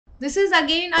This is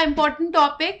again an important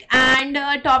topic and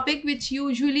a topic which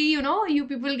usually, you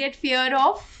people get fear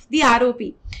of, the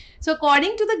ROP. So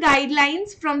according to the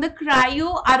guidelines from the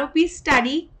cryo ROP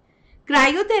study,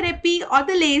 cryotherapy or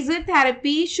the laser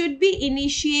therapy should be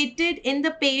initiated in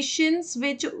the patients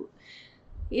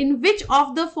in which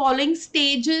of the following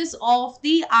stages of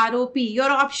the ROP.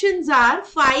 Your options are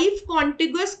 5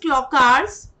 contiguous clock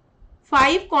hours,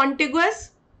 5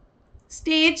 contiguous,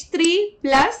 stage 3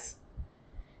 plus,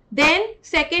 then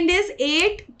second is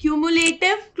 8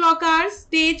 cumulative clock hours,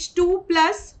 stage 2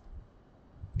 plus,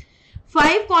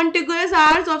 5 contiguous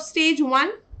hours of stage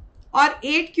 1 or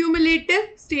 8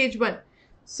 cumulative stage 1.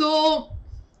 So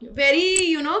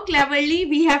very, cleverly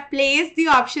we have placed the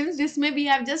options. Jisme we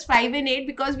have just 5 and 8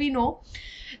 because we know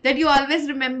that you always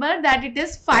remember that it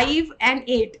is 5 and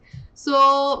 8.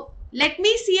 So let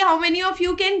me see how many of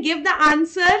you can give the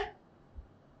answer.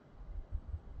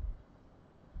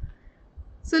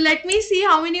 So let me see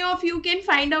how many of you can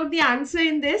find out the answer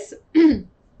in this.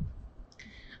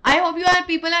 I hope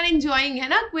people are enjoying, है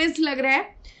ना? Quiz लग रहा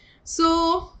है.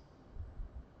 So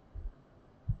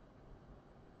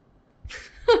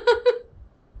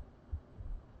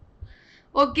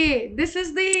okay, this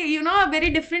is the, a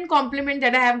very different compliment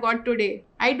that I have got today.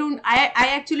 I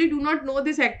actually do not know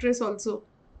this actress also.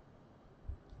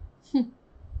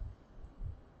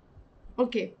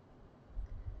 Okay.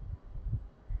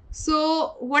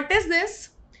 So what is this?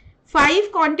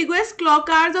 5 contiguous clock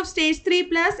hours of stage 3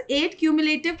 plus, 8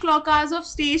 cumulative clock hours of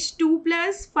stage 2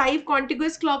 plus, 5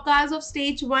 contiguous clock hours of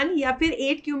stage 1 या फिर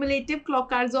 8 cumulative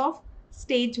clock hours of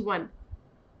stage 1.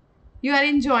 You are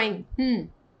enjoying.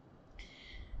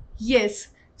 Yes.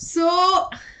 So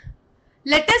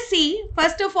let us see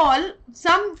first of all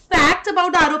some facts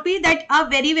about ROP that are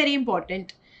very, very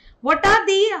important. What are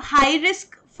the high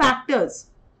risk factors?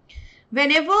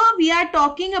 Whenever we are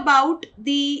talking about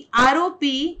the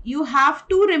ROP, you have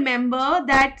to remember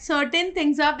that certain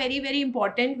things are very, very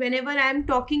important. Whenever I am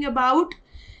talking about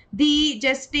the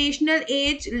gestational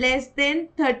age less than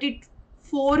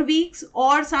 34 weeks,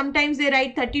 or sometimes they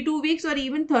write 32 weeks or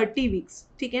even 30 weeks.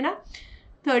 ठीक है ना?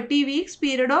 30 weeks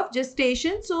period of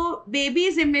gestation. So baby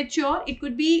is immature. It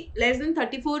could be less than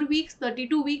 34 weeks,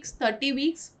 32 weeks, 30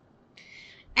 weeks.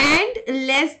 And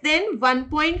less than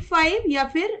 1.5 या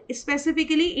फिर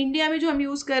specifically India में जो हम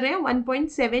use कर रहे हैं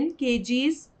 1.7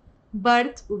 kgs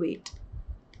birth weight.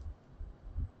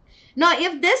 Now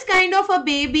if this kind of a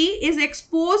baby is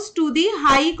exposed to the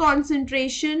high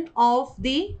concentration of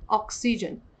the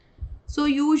oxygen, so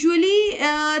usually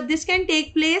this can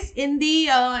take place in the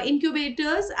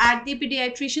incubators at the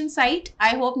pediatrician site.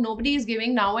 I hope nobody is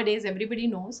giving nowadays, everybody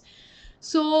knows.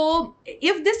 So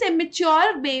if this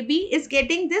immature baby is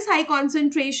getting this high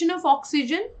concentration of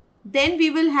oxygen, then we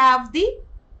will have the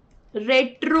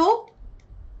retrolental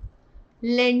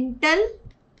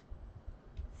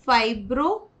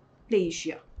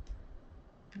fibroplasia.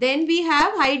 Then we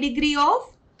have high degree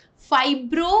of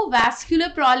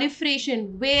fibrovascular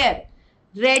proliferation, where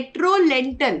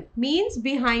retrolental means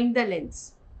behind the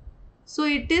lens. So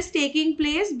it is taking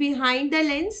place behind the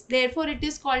lens, therefore it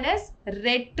is called as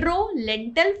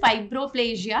retrolental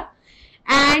fibroplasia,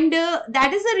 and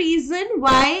that is the reason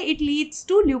why it leads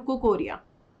to leukocoria.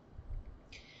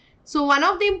 So one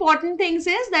of the important things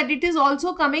is that it is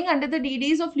also coming under the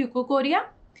DDs of leukocoria.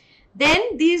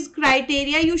 Then these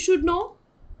criteria you should know.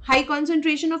 High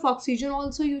concentration of oxygen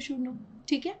also you should know.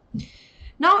 Okay?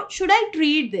 Now should I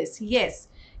treat this? Yes.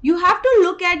 You have to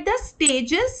look at the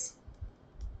stages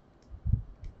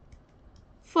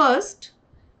first,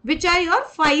 which are your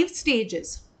 5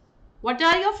 stages. What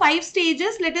are your 5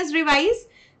 stages? Let us revise.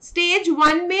 Stage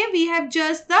 1 mein we have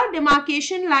just the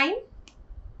demarcation line.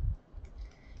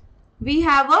 We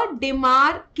have a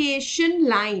demarcation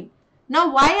line.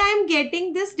 Now why I am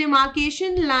getting this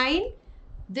demarcation line?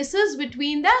 This is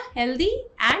between the healthy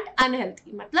and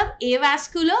unhealthy. मतलब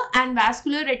avascular and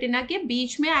vascular retina के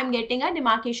बीच में I am getting a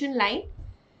demarcation line.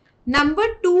 Number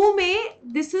 2 में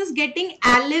this is getting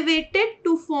elevated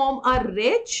to form a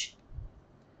ridge.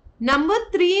 Number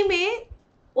 3 में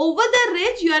over the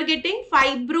ridge you are getting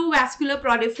fibrovascular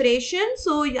proliferation.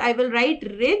 So I will write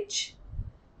ridge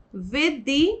with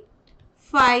the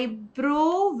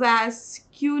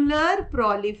fibrovascular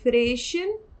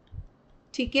proliferation.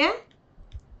 ठीक है?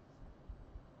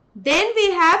 Then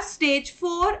we have stage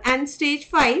 4 and stage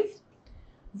 5,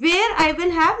 where I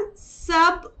will have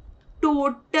subtotal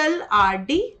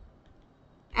RD,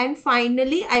 and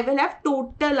finally I will have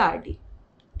total RD.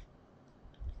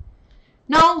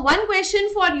 Now one question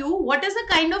for you, what is the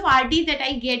kind of RD that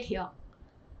I get here?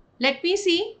 Let me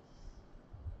see.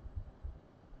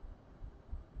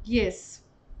 Yes.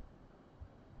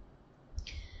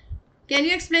 Can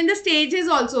you explain the stages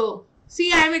also?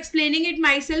 See, I am explaining it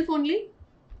myself only.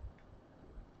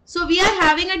 So we are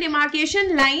having a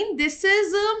demarcation line. This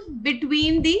is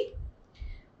between the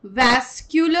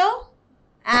vascular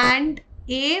and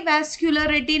avascular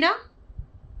retina.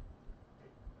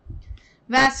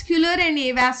 Vascular and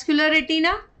avascular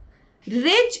retina.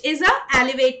 Ridge is a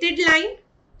elevated line.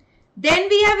 Then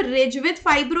we have ridge with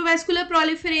fibrovascular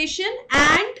proliferation,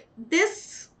 and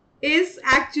this is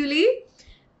actually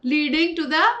leading to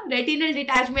the retinal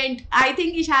detachment. I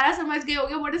think इशारा समझ गए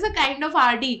होंगे. What is a kind of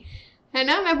RD? है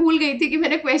ना, मैं भूल गई थी कि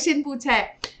मैंने क्वेश्चन पूछा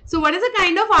है. So what is the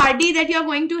kind of RD that you are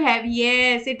going to have?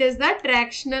 Yes, it is the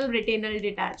tractional retinal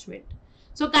detachment.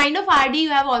 So kind of RD you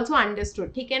have also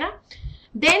understood. ठीक है ना?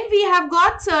 Then we have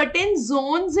got certain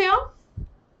zones here.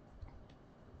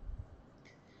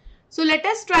 So let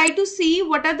us try to see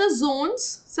what are the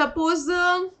zones. Suppose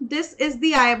this is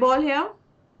the eyeball here.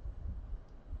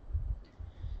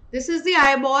 This is the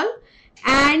eyeball,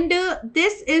 and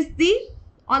this is the,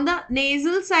 on the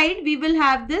nasal side we will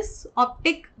have this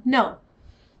optic nerve.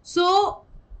 So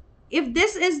if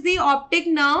this is the optic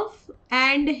nerve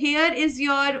and here is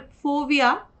your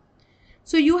fovea,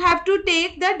 so you have to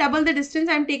take the double the distance.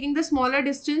 I am taking the smaller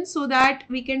distance so that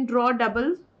we can draw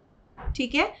double.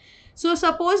 Okay. So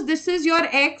suppose this is your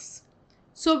X.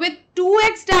 So with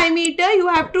 2x diameter you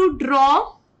have to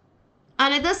draw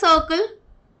another circle,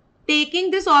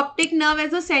 taking this optic nerve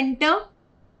as a center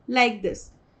like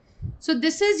this. So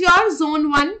this is your zone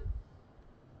 1.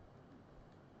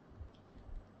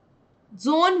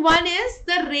 Zone 1 is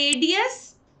the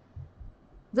radius.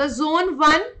 The zone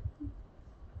 1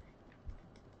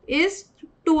 is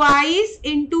twice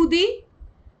into the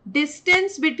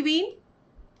distance between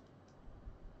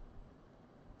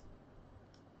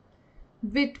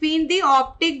the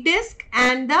optic disc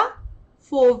and the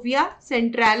fovea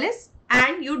centralis,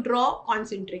 and you draw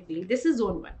concentrically. This is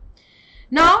zone 1.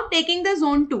 Now taking the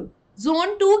zone 2.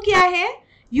 Zone 2 क्या है?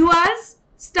 You are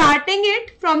starting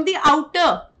it from the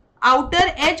outer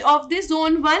edge of the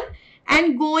zone 1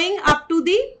 and going up to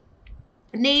the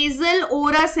nasal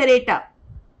ora serrata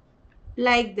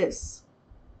like this.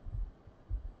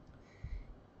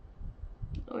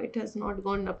 Oh, it has not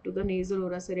gone up to the nasal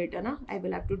ora serrata, na? I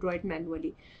will have to draw it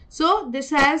manually. So this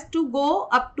has to go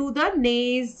up to the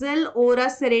nasal ora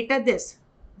serrata.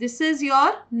 This is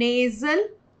your nasal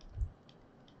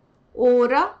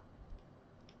ora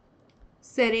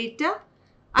serrata.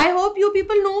 I hope you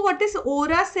people know what is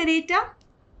ora serrata.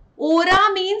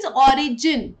 Ora means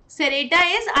origin. Serrata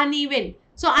is uneven.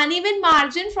 So uneven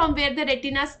margin from where the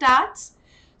retina starts.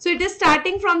 So it is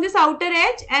starting from this outer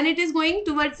edge and it is going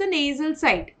towards the nasal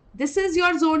side. This is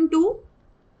your zone 2.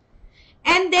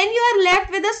 And then you are left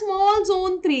with a small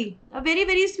zone 3. A very,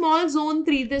 very small zone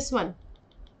 3. This one.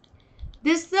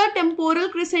 This is the temporal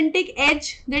crescentic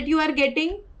edge that you are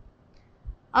getting.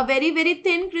 A very, very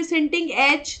thin crescentic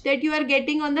edge that you are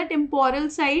getting on the temporal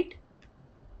side.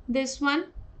 This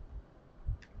one.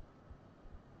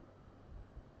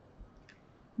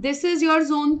 This is your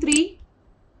zone 3.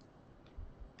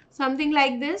 Something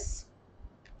like this.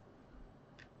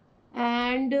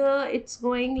 And it's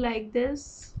going like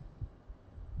this.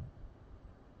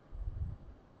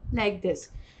 Like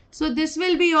this. So this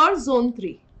will be your zone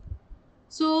 3.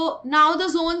 So now the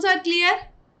zones are clear.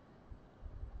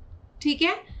 ठीक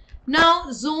है.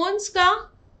 Now zones का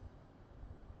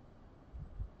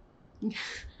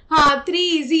हाँ 3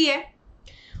 easy है.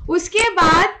 उसके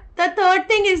बाद the third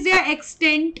thing is their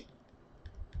extent.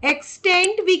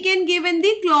 Extent we can give in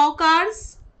the clock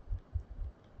hours.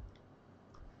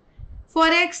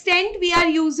 For extent we are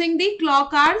using the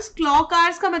clock hours. Clock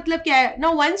hours का मतलब क्या है?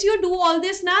 Now once you do all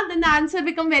this ना, then the answer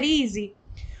become very easy.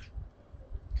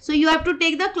 So you have to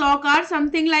take the clock hour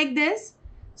something like this.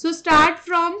 So start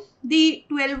from the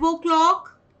 12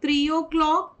 o'clock, 3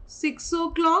 o'clock, 6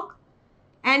 o'clock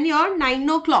and your 9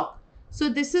 o'clock. So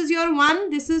this is your 1,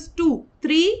 this is 2,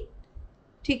 3.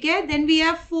 ठीक है. Then we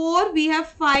have 4, we have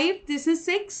 5, this is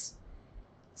 6,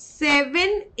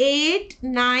 7, 8,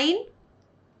 9,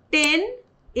 10,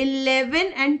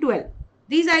 11 and 12.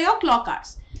 These are your clock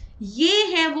hours. ये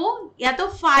है वो, या तो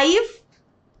 5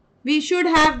 we should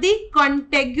have the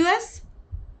contiguous,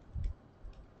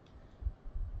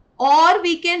 or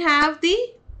we can have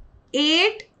the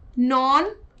 8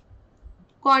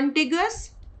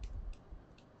 non-contiguous,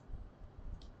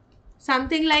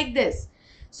 something like this.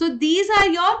 So these are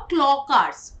your clock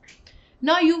hours.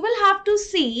 Now you will have to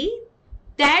see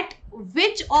that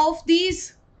which of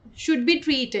these should be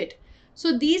treated.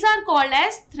 So these are called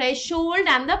as threshold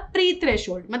and the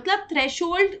pre-threshold. Matlab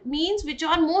threshold means which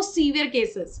are most severe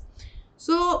cases.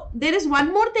 So there is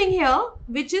one more thing here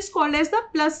which is called as the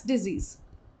plus disease.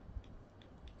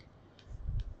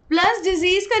 Plus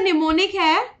disease का mnemonic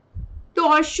है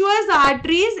tortuous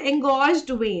arteries,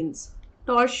 engorged veins.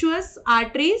 Tortuous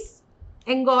arteries,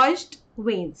 engorged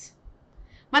veins.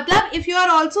 मतलब if you are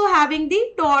also having the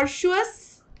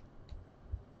tortuous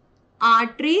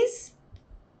arteries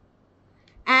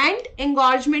and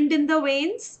engorgement in the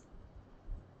veins,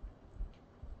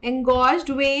 engorged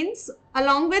veins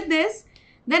along with this,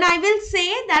 then I will say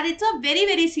that it's a very,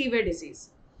 very severe disease.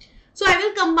 So I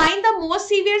will combine the most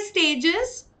severe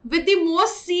stages with the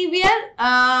most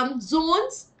severe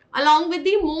zones along with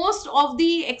the most of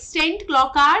the extent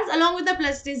clock hours along with the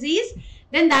plus disease.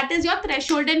 Then that is your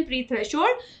threshold and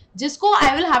pre-threshold, jisko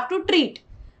I will have to treat.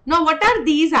 Now what are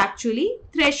these actually?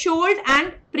 Threshold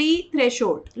and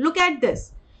pre-threshold. Look at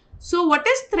this. So what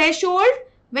is threshold?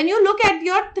 When you look at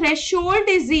your threshold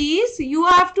disease, you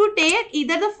have to take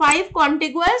either the 5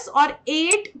 contiguous or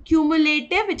 8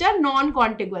 cumulative which are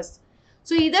non-contiguous.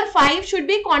 So either 5 should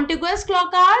be contiguous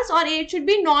clock hours or 8 should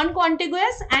be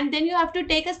non-contiguous, and then you have to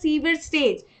take a severe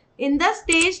stage. In the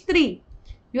stage 3,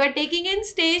 you are taking in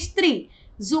stage 3.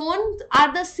 Zones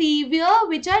are the severe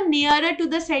which are nearer to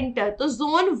the center. So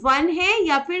zone 1 hai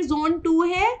ya fir zone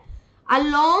 2 hai.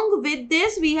 Along with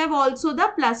this, we have also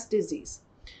the plus disease.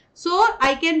 So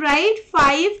I can write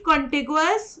 5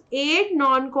 contiguous, 8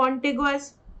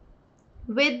 non-contiguous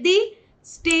with the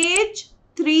stage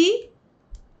 3,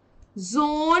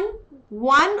 zone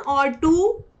 1 or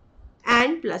 2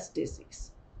 and plus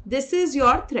disease. This is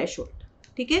your threshold.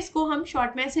 ठीक है, इसको हम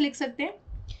short में ऐसे लिख सकते हैं.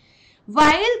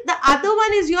 While the other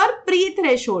one is your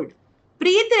pre-threshold.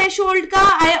 Pre-threshold का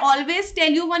I always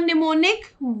tell you one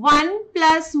mnemonic, 1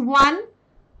 plus 1,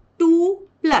 2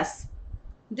 plus.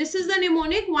 This is the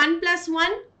mnemonic, 1 plus 1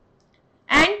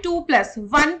 and 2 plus.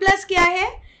 1 plus क्या है?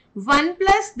 1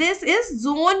 plus this is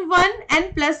zone 1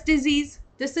 and plus disease.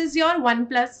 This is your 1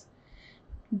 plus.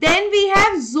 Then we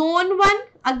have zone 1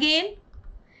 again,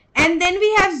 and then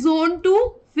we have zone 2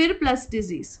 फिर plus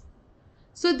disease.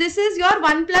 So this is your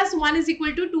 1 plus 1 is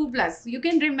equal to 2 plus. You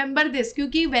can remember this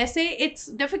क्योंकि वैसे it's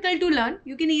difficult to learn.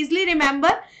 You can easily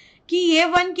remember कि ये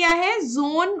 1 क्या है?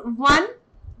 Zone 1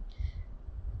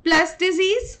 plus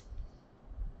disease.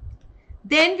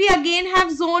 Then we again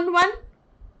have zone 1,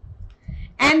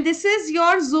 and this is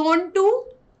your zone 2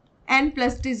 and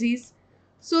plus disease.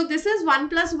 So this is 1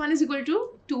 plus 1 is equal to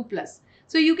 2 plus.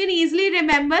 So you can easily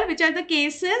remember which are the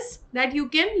cases that you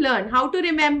can learn. How to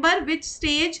remember which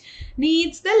stage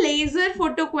needs the laser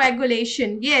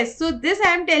photocoagulation. Yes, so this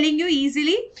I am telling you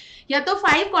easily. या तो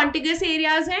 5 contiguous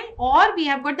areas हैं, or we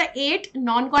have got the 8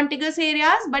 non-contiguous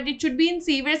areas, but it should be in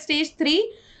severe stage 3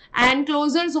 and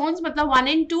closer zones, मतलब 1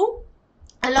 and 2.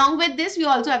 Along with this, we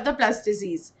also have the plus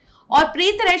disease. और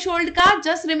pre-threshold का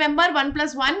just remember 1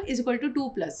 plus 1 is equal to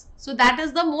 2 plus. So that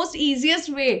is the most easiest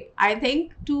way, I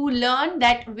think, to learn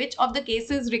that which of the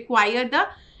cases require the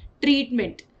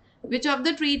treatment. Which of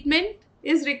the treatment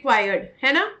is required,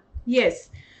 है ना? Yes.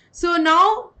 So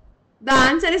now the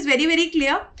answer is very, very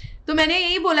clear. तो मैंने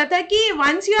यही बोला था कि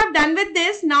once you have done with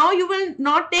this, now you will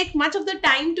not take much of the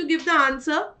time to give the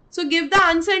answer. So give the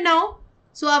answer now.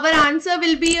 So our answer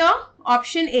will be a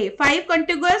option A, 5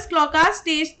 contiguous clock hours,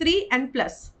 stage 3 and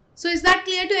plus. So is that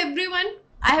clear to everyone?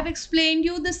 I have explained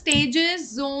you the stages,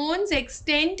 zones,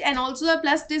 extent and also the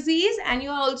plus disease, and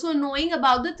you are also knowing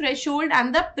about the threshold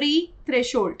and the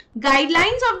pre-threshold.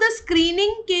 Guidelines of the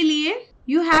screening के लिए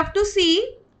you have to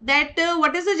see that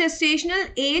what is the gestational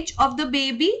age of the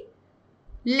baby,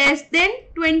 less than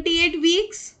 28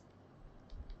 weeks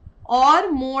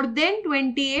or more than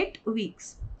 28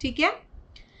 weeks. ठीक है?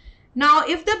 Now,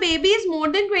 if the baby is more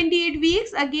than 28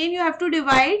 weeks, again you have to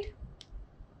divide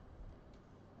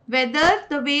whether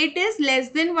the weight is less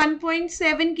than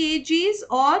 1.7 kgs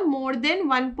or more than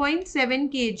 1.7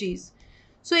 kgs.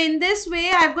 So, in this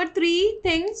way, I've got 3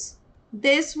 things,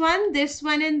 this one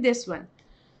and this one.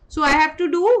 So, I have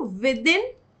to do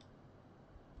within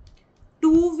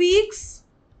 2 weeks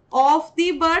of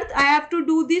the birth, I have to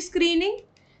do the screening.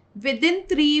 Within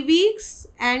 3 weeks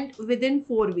and within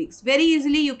 4 weeks. Very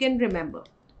easily you can remember.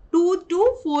 2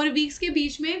 to 4 weeks के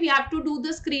बीच में we have to do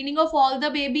the screening of all the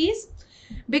babies,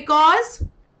 because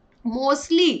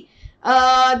mostly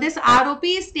this ROP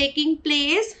is taking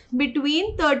place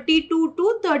between 32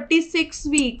 to 36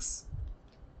 weeks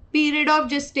period of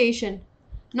gestation.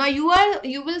 Now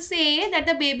you will say that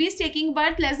the baby is taking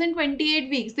birth less than 28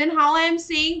 weeks. Then how I am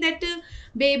saying that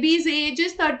baby's age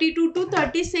is 32 to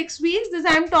 36 weeks? This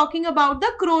I am talking about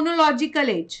the chronological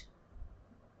age.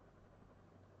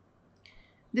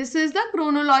 This is the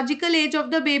chronological age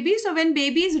of the baby. So when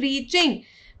baby is reaching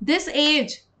this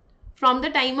age from the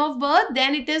time of birth,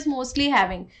 then it is mostly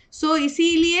having. So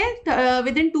इसीलिए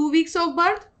within 2 weeks of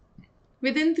birth,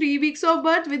 within 3 weeks of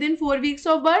birth, within 4 weeks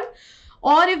of birth,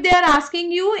 or if they are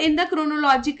asking you in the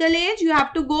chronological age, you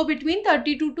have to go between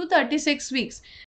 32 to 36 weeks.